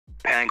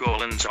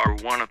Pangolins are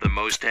one of the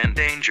most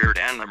endangered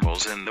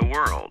animals in the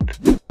world.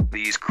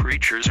 These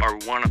creatures are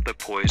one of the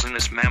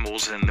poisonous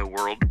mammals in the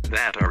world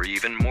that are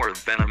even more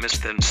venomous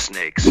than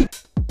snakes.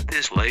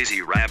 This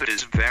lazy rabbit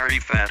is very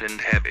fat and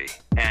heavy,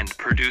 and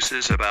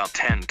produces about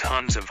 10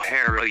 tons of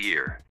hair a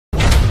year.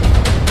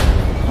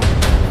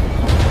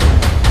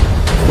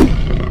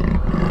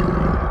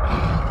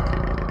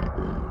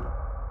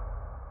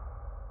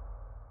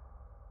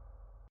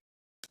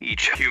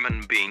 Each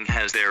human being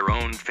has their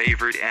own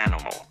favorite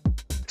animal.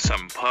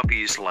 Some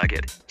puppies like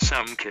it,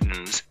 some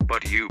kittens,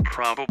 but you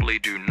probably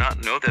do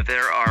not know that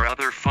there are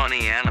other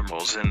funny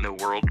animals in the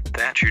world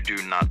that you do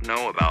not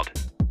know about.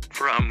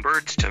 From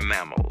birds to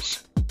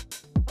mammals.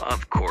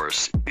 Of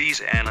course,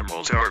 these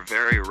animals are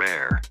very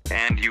rare,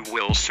 and you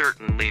will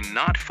certainly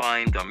not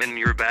find them in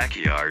your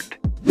backyard.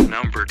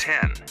 Number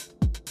 10.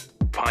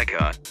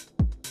 Pika.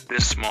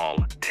 This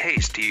small,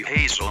 tasty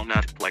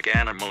hazelnut-like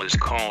animal is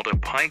called a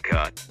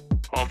pika.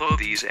 Although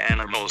these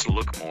animals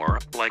look more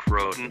like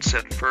rodents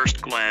at first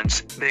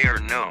glance, they are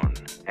known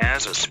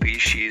as a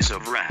species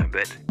of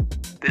rabbit.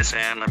 This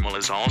animal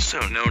is also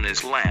known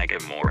as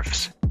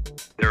lagomorphs.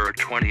 There are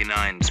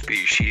 29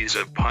 species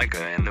of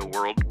pika in the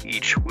world,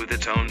 each with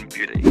its own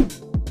beauty.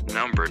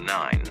 Number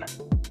 9.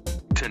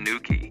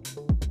 Tanuki.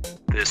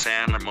 This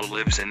animal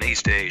lives in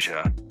East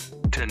Asia.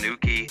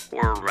 Tanuki,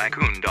 or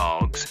raccoon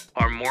dogs,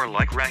 are more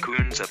like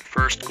raccoons at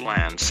first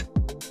glance,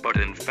 but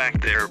in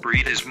fact their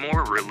breed is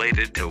more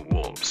related to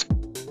wolves.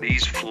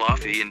 These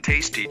fluffy and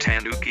tasty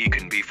tanuki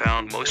can be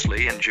found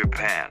mostly in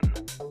Japan.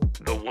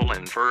 The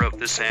woolen fur of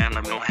this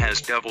animal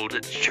has doubled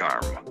its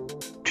charm,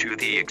 to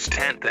the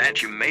extent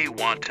that you may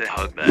want to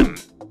hug them.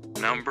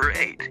 Number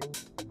 8.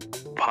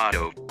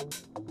 Pato.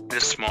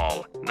 This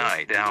small,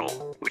 night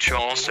owl, which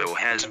also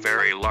has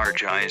very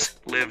large eyes,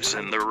 lives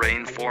in the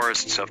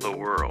rainforests of the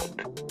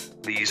world.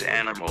 These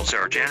animals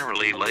are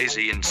generally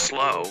lazy and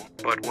slow,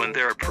 but when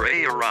their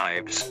prey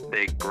arrives,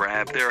 they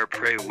grab their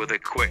prey with a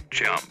quick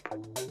jump.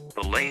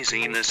 The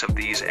laziness of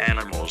these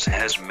animals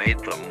has made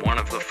them one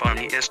of the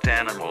funniest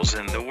animals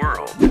in the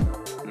world.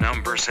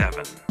 Number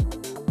 7.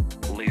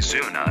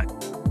 Lizuna.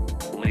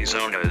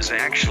 Lizuna is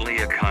actually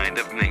a kind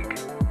of mink,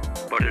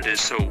 but it is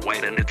so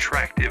white and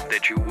attractive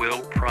that you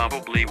will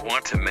probably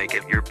want to make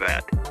it your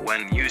pet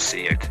when you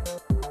see it.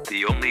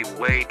 The only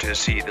way to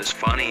see this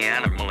funny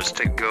animal is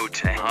to go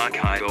to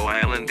Hokkaido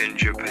Island in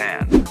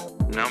Japan.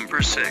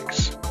 Number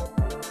 6.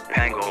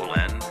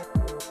 Pangolin.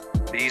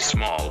 These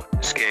small,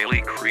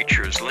 scaly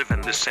creatures live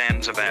in the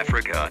sands of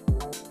Africa.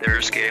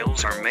 Their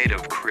scales are made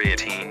of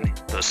creatine,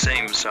 the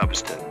same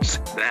substance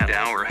that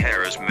our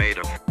hair is made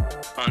of.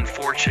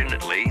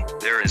 Unfortunately,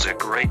 there is a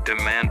great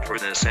demand for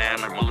this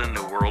animal in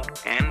the world,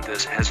 and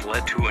this has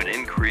led to an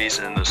increase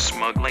in the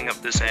smuggling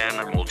of this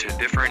animal to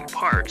different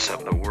parts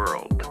of the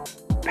world.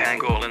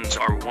 Pangolins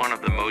are one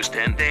of the most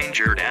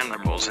endangered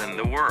animals in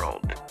the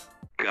world.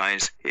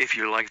 Guys, if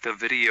you like the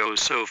video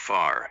so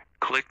far,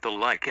 click the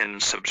like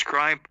and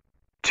subscribe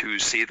to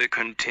see the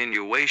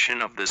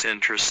continuation of this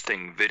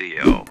interesting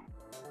video.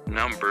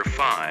 Number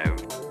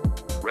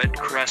 5.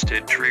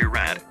 Red-crested tree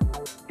rat.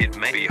 It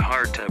may be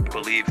hard to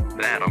believe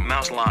that a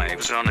mouse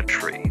lives on a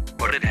tree,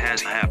 but it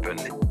has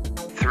happened.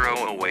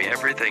 Throw away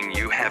everything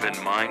you have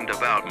in mind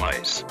about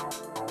mice.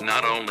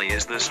 Not only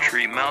is this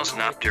tree mouse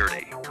not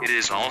dirty, it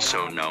is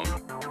also known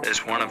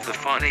as one of the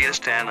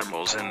funniest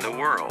animals in the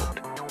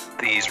world.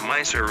 These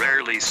mice are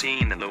rarely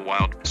seen in the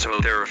wild, so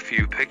there are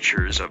few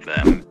pictures of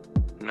them.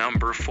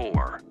 Number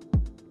 4.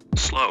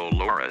 Slow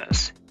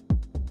loris.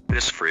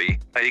 This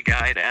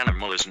free-eyed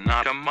animal is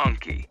not a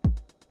monkey.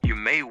 You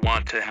may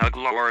want to hug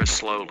loris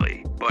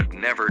slowly, but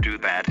never do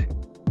that.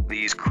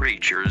 These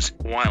creatures,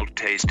 while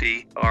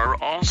tasty, are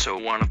also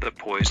one of the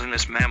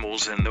poisonous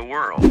mammals in the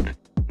world.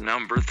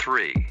 Number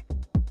 3.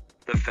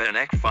 The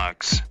fennec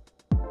fox.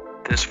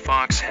 This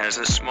fox has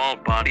a small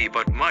body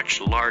but much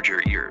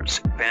larger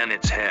ears than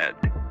its head.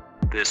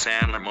 This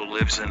animal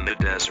lives in the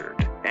desert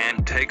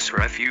and takes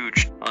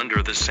refuge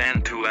under the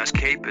sand to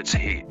escape its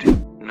heat.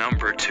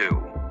 Number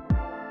 2.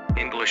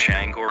 English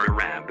Angora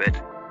rabbit.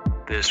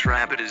 This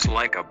rabbit is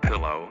like a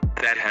pillow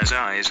that has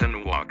eyes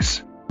and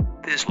walks.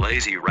 This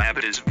lazy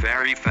rabbit is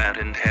very fat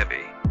and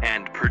heavy,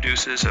 and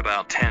produces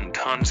about 10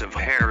 tons of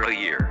hair a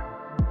year.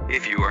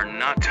 If you are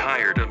not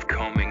tired of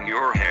combing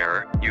your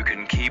hair, you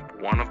can keep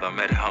one of them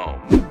at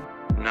home.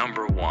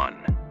 Number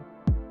 1.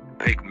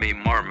 Pygmy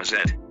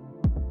marmoset.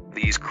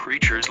 These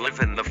creatures live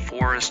in the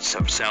forests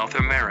of South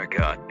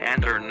America,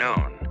 and are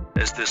known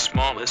as the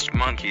smallest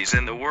monkeys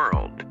in the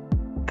world.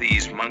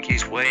 These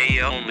monkeys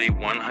weigh only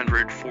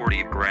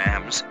 140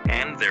 grams,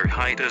 and their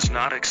height does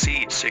not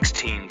exceed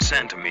 16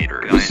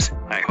 centimeters. Guys,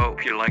 I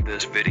hope you like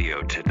this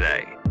video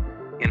today.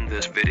 In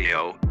this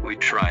video, we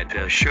tried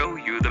to show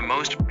you the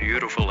most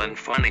beautiful and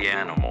funny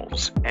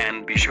animals,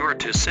 and be sure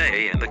to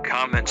say in the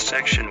comments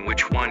section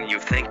which one you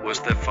think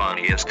was the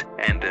funniest,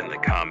 and in the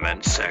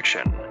comments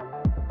section,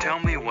 tell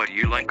me what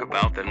you like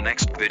about the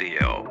next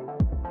video.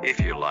 If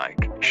you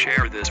like,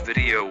 share this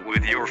video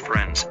with your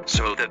friends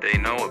so that they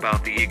know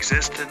about the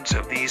existence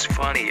of these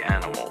funny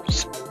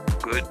animals.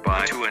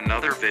 Goodbye to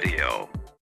another video.